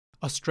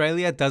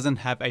Australia doesn't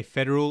have a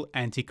federal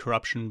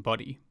anti-corruption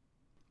body.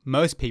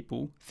 Most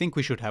people think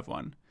we should have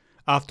one.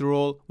 After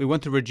all, we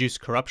want to reduce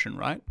corruption,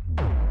 right?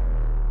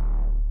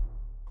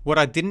 What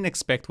I didn't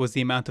expect was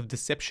the amount of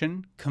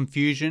deception,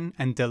 confusion,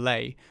 and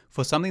delay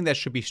for something that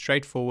should be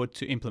straightforward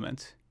to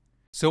implement.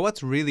 So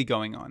what's really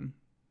going on?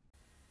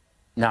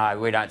 No,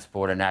 we don't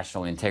support a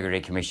National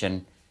Integrity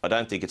Commission. I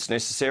don't think it's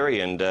necessary,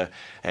 and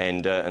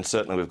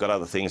certainly we've got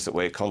other things that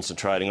we're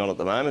concentrating on at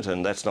the moment,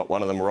 and that's not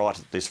one of them right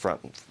at this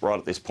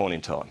point in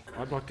time.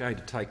 I'm not going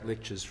to take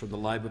lectures from the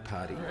Labor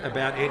Party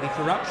about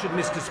anti-corruption,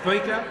 Mr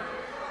Speaker.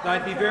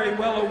 They'd be very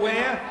well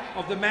aware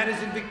of the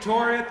matters in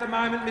Victoria at the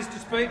moment, Mr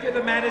Speaker,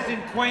 the matters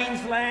in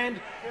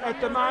Queensland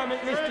at the moment,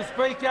 Mr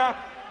Speaker.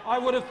 I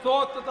would have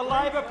thought that the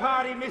Labor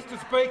Party, Mr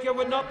Speaker,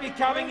 would not be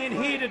coming in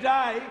here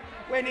today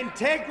when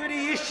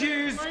integrity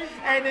issues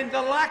and in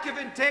the lack of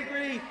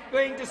integrity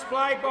being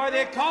displayed by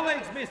their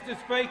colleagues, Mr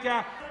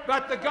Speaker.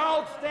 But the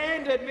gold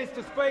standard,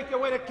 Mr Speaker,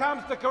 when it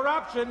comes to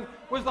corruption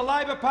was the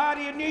Labor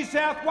Party in New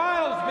South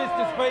Wales,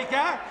 Mr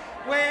Speaker,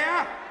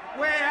 where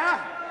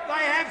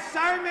they have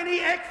so many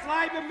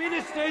ex-Labor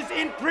ministers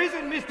in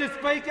prison, Mr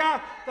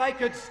Speaker, they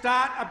could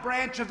start a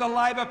branch of the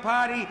Labor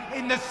Party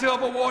in the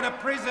Silverwater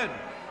prison.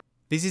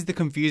 This is the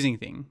confusing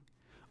thing.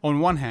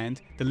 On one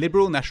hand, the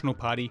Liberal National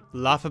Party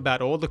laugh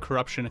about all the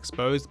corruption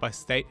exposed by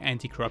state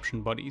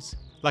anti-corruption bodies,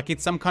 like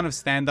it's some kind of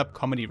stand-up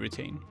comedy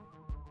routine.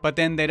 But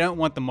then they don't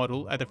want the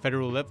model at the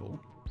federal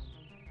level.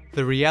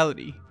 The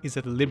reality is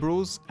that the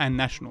Liberals and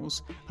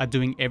Nationals are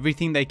doing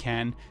everything they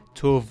can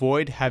to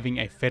avoid having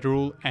a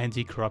federal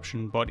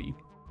anti-corruption body.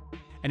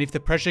 And if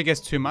the pressure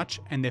gets too much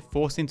and they're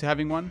forced into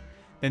having one,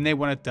 then they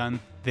want it done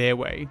their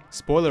way.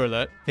 Spoiler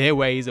alert, their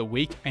way is a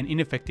weak and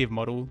ineffective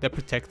model that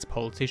protects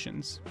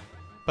politicians.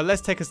 But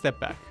let's take a step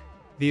back.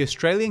 The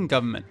Australian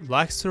government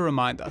likes to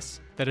remind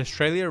us that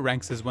Australia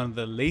ranks as one of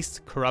the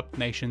least corrupt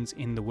nations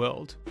in the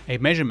world, a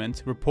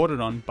measurement reported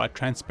on by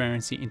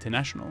Transparency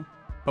International.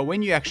 But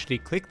when you actually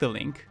click the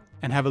link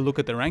and have a look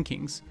at the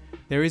rankings,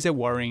 there is a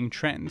worrying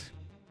trend.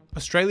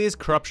 Australia's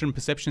Corruption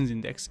Perceptions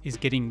Index is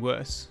getting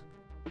worse.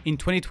 In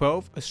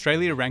 2012,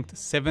 Australia ranked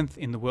 7th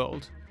in the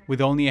world, with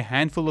only a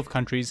handful of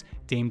countries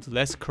deemed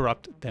less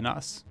corrupt than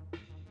us.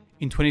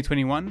 In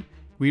 2021,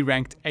 we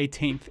ranked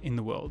 18th in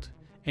the world,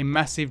 a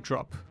massive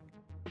drop.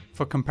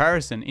 For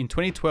comparison, in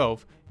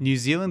 2012, New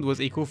Zealand was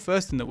equal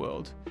first in the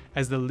world,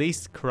 as the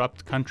least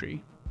corrupt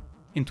country.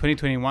 In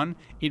 2021,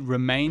 it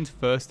remained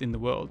first in the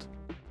world.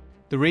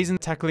 The reason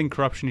tackling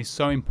corruption is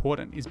so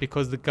important is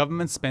because the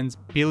government spends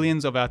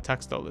billions of our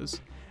tax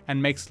dollars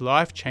and makes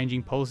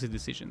life-changing policy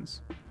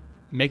decisions.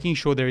 Making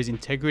sure there is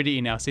integrity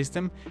in our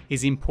system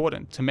is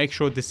important to make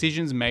sure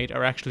decisions made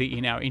are actually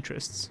in our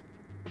interests.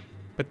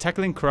 But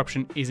tackling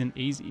corruption isn't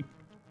easy.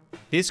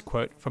 This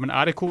quote from an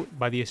article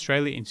by the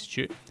Australia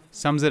Institute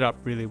sums it up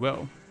really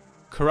well.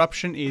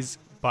 Corruption is,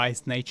 by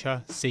its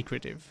nature,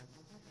 secretive.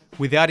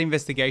 Without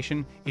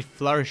investigation, it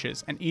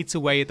flourishes and eats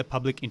away at the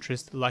public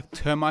interest like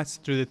termites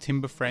through the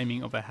timber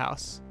framing of a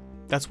house.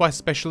 That's why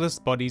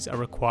specialist bodies are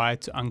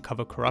required to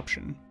uncover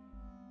corruption.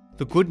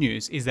 The good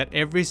news is that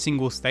every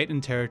single state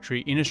and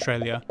territory in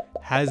Australia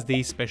has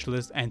these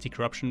specialist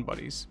anti-corruption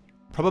bodies.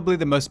 Probably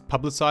the most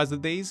publicised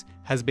of these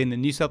has been the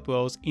New South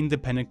Wales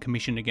Independent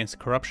Commission Against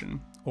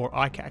Corruption, or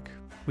ICAC,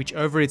 which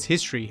over its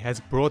history has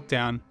brought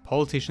down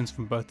politicians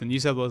from both the New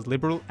South Wales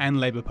Liberal and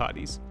Labor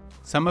parties,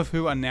 some of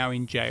who are now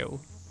in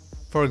jail.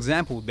 For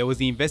example, there was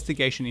the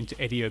investigation into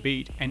Eddie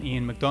Obeid and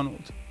Ian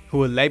McDonald, who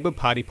were Labor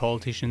Party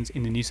politicians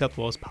in the New South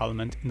Wales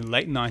Parliament in the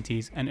late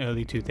 90s and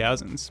early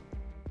 2000s.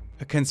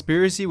 A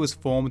conspiracy was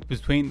formed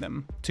between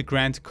them to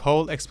grant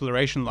coal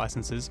exploration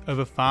licenses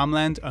over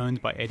farmland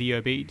owned by Eddie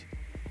Obeid,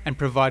 and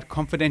provide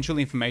confidential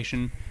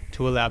information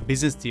to allow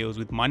business deals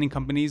with mining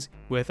companies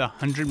worth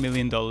 $100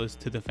 million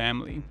to the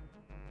family.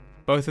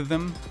 Both of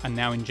them are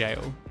now in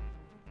jail.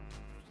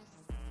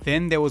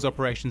 Then there was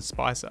Operation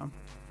Spicer.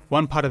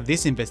 One part of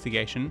this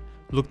investigation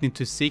looked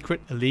into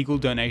secret illegal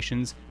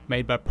donations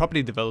made by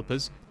property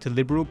developers to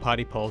Liberal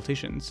Party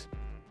politicians.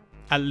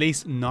 At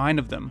least 9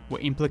 of them were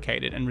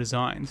implicated and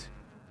resigned.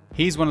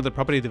 Here's one of the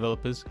property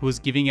developers who was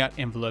giving out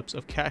envelopes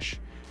of cash,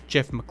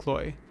 Jeff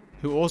McCloy,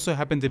 who also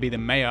happened to be the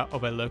mayor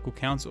of a local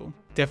council.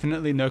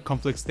 Definitely no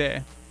conflicts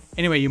there.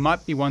 Anyway, you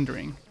might be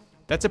wondering,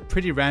 that's a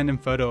pretty random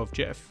photo of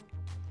Jeff.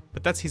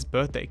 But that's his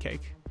birthday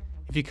cake.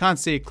 If you can't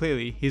see it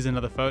clearly, here's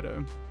another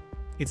photo.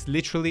 It's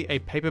literally a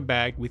paper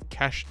bag with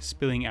cash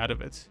spilling out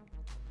of it.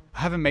 I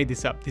haven't made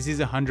this up, this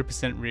is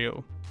 100%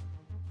 real.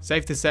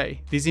 Safe to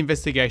say, this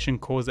investigation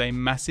caused a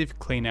massive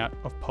clean out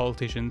of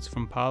politicians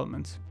from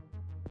Parliament.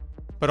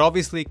 But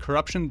obviously,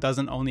 corruption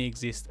doesn't only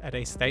exist at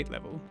a state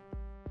level.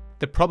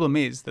 The problem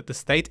is that the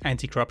state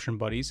anti-corruption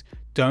bodies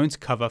don't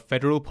cover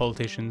federal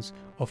politicians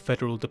or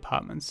federal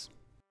departments.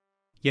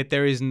 Yet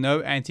there is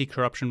no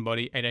anti-corruption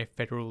body at a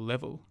federal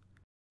level.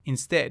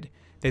 Instead,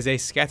 there's a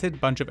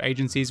scattered bunch of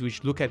agencies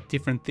which look at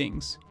different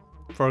things.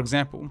 For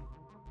example,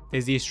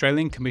 there's the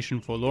Australian Commission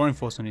for Law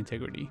Enforcement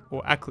Integrity,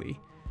 or ACLI,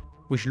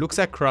 which looks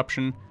at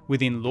corruption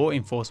within law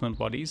enforcement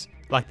bodies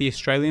like the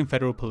Australian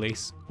Federal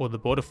Police or the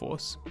Border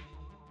Force.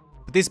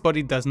 This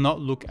body does not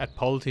look at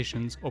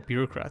politicians or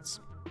bureaucrats.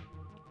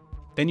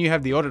 Then you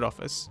have the Audit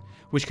Office,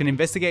 which can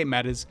investigate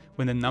matters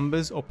when the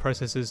numbers or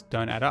processes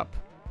don't add up.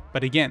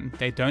 But again,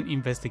 they don't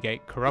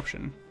investigate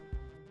corruption.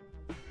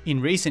 In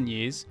recent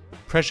years,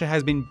 pressure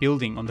has been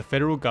building on the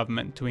federal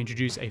government to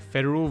introduce a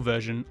federal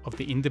version of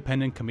the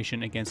Independent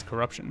Commission Against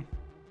Corruption.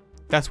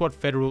 That's what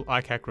Federal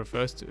ICAC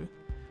refers to,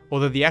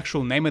 although the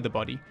actual name of the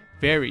body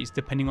varies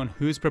depending on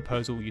whose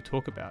proposal you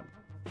talk about.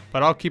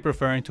 But I'll keep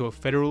referring to a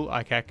Federal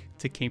ICAC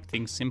to keep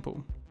things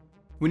simple.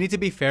 We need to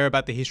be fair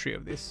about the history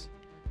of this.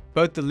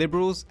 Both the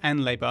Liberals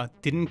and Labor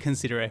didn't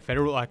consider a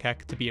Federal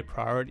ICAC to be a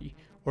priority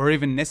or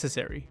even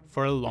necessary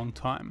for a long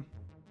time.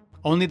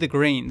 Only the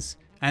Greens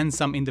and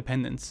some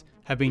independents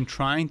have been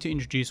trying to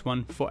introduce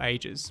one for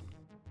ages.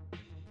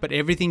 But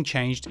everything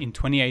changed in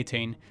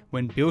 2018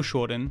 when Bill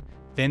Shorten,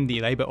 then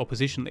the Labor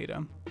opposition leader,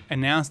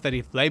 announced that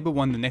if Labor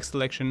won the next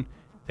election,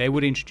 they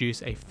would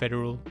introduce a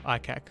Federal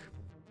ICAC.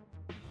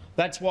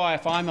 That's why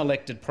if I'm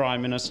elected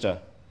Prime Minister,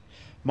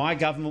 my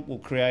government will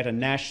create a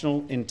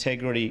National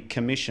Integrity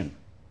Commission,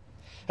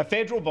 a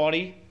federal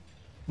body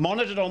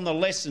monitored on the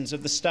lessons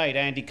of the state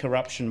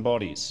anti-corruption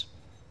bodies.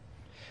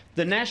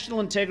 The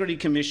National Integrity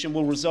Commission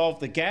will resolve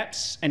the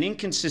gaps and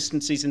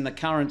inconsistencies in the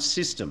current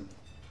system,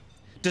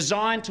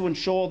 designed to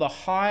ensure the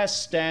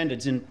highest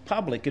standards in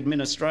public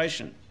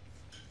administration.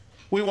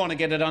 We want to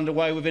get it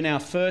underway within our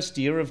first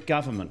year of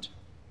government.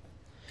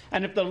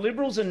 And if the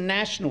Liberals and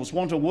Nationals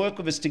want to work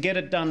with us to get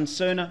it done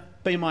sooner,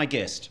 be my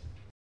guest.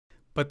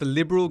 But the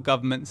Liberal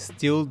government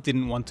still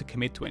didn't want to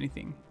commit to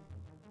anything.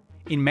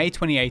 In May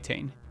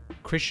 2018,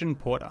 Christian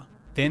Porter,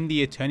 then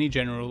the Attorney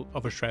General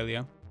of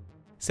Australia,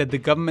 said the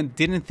government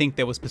didn't think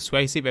there was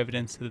persuasive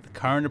evidence that the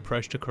current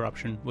approach to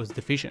corruption was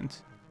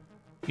deficient.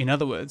 In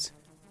other words,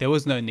 there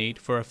was no need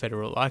for a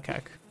Federal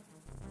ICAC.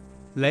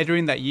 Later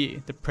in that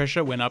year, the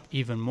pressure went up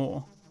even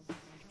more.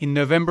 In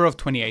November of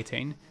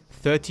 2018,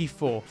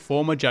 34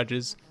 former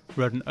judges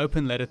wrote an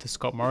open letter to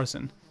Scott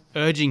Morrison,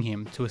 urging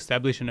him to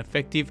establish an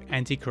effective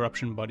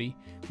anti-corruption body,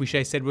 which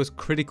they said was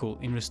critical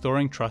in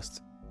restoring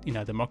trust in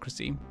our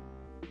democracy.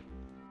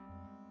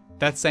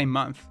 That same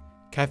month,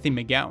 Cathy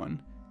McGowan,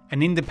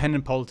 an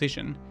independent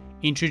politician,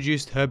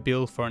 introduced her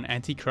bill for an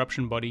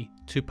anti-corruption body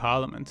to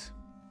Parliament.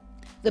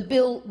 The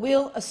bill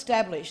will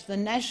establish the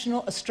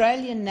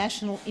Australian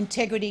National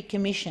Integrity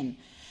Commission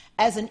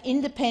as an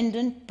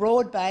independent,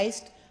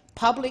 broad-based,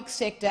 public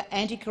sector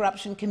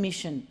anti-corruption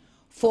commission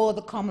for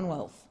the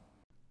Commonwealth.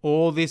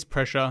 All this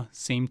pressure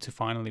seemed to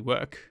finally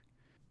work.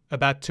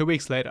 About 2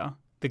 weeks later,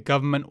 the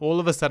government all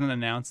of a sudden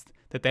announced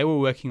that they were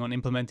working on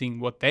implementing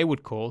what they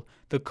would call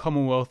the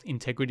Commonwealth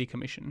Integrity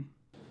Commission.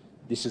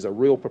 This is a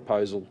real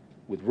proposal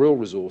with real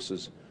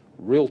resources,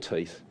 real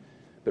teeth,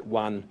 but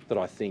one that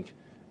I think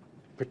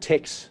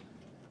protects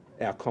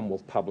our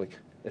Commonwealth public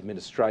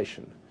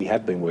administration. We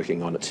have been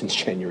working on it since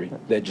January.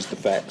 They're just the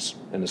facts,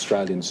 and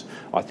Australians,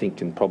 I think,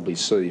 can probably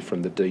see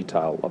from the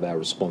detail of our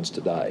response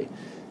today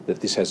that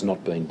this has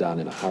not been done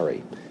in a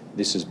hurry.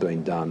 This has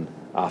been done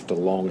after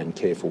long and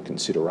careful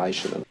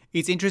consideration.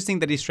 It's interesting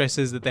that he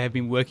stresses that they have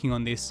been working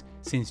on this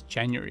since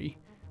January,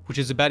 which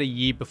is about a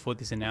year before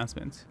this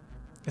announcement.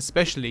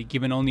 Especially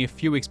given only a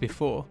few weeks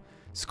before,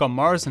 Scott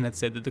Morrison had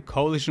said that the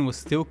coalition was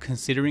still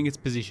considering its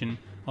position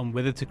on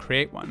whether to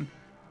create one,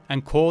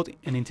 and called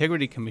an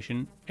integrity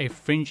commission a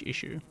fringe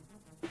issue.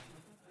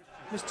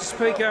 Mr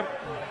Speaker,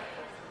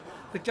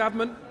 the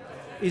government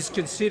is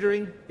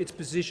considering its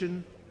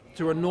position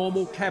through a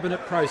normal cabinet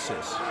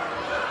process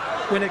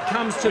when it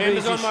comes to these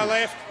issues. on my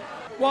left.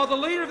 While the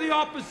Leader of the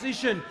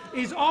Opposition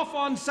is off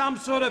on some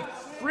sort of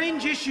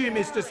fringe issue,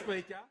 Mr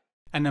Speaker.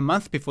 And a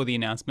month before the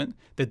announcement,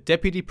 the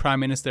Deputy Prime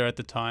Minister at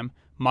the time,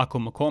 Michael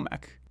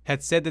McCormack,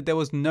 had said that there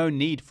was no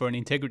need for an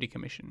integrity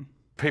commission.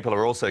 People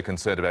are also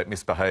concerned about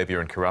misbehaviour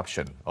and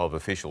corruption of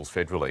officials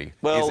federally.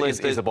 Well,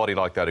 is a body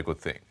like that a good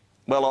thing?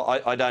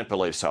 Well, I don't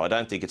believe so. I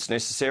don't think it's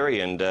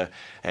necessary, and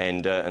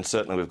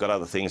certainly we've got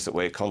other things that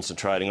we're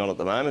concentrating on at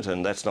the moment,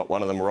 and that's not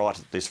one of them right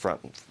at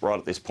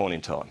this point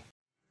in time.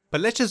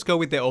 But let's just go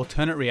with their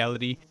alternate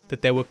reality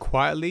that they were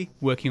quietly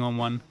working on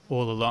one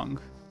all along.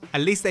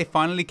 At least they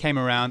finally came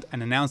around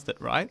and announced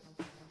it, right?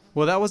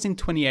 Well, that was in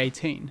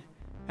 2018,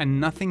 and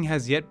nothing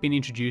has yet been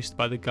introduced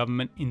by the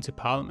government into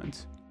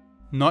Parliament.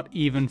 Not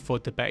even for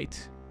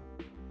debate.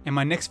 And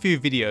my next few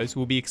videos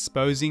will be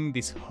exposing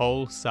this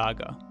whole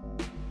saga.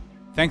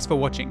 Thanks for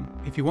watching.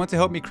 If you want to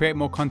help me create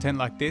more content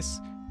like this,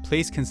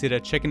 please consider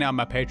checking out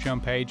my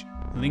Patreon page,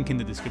 link in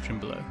the description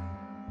below.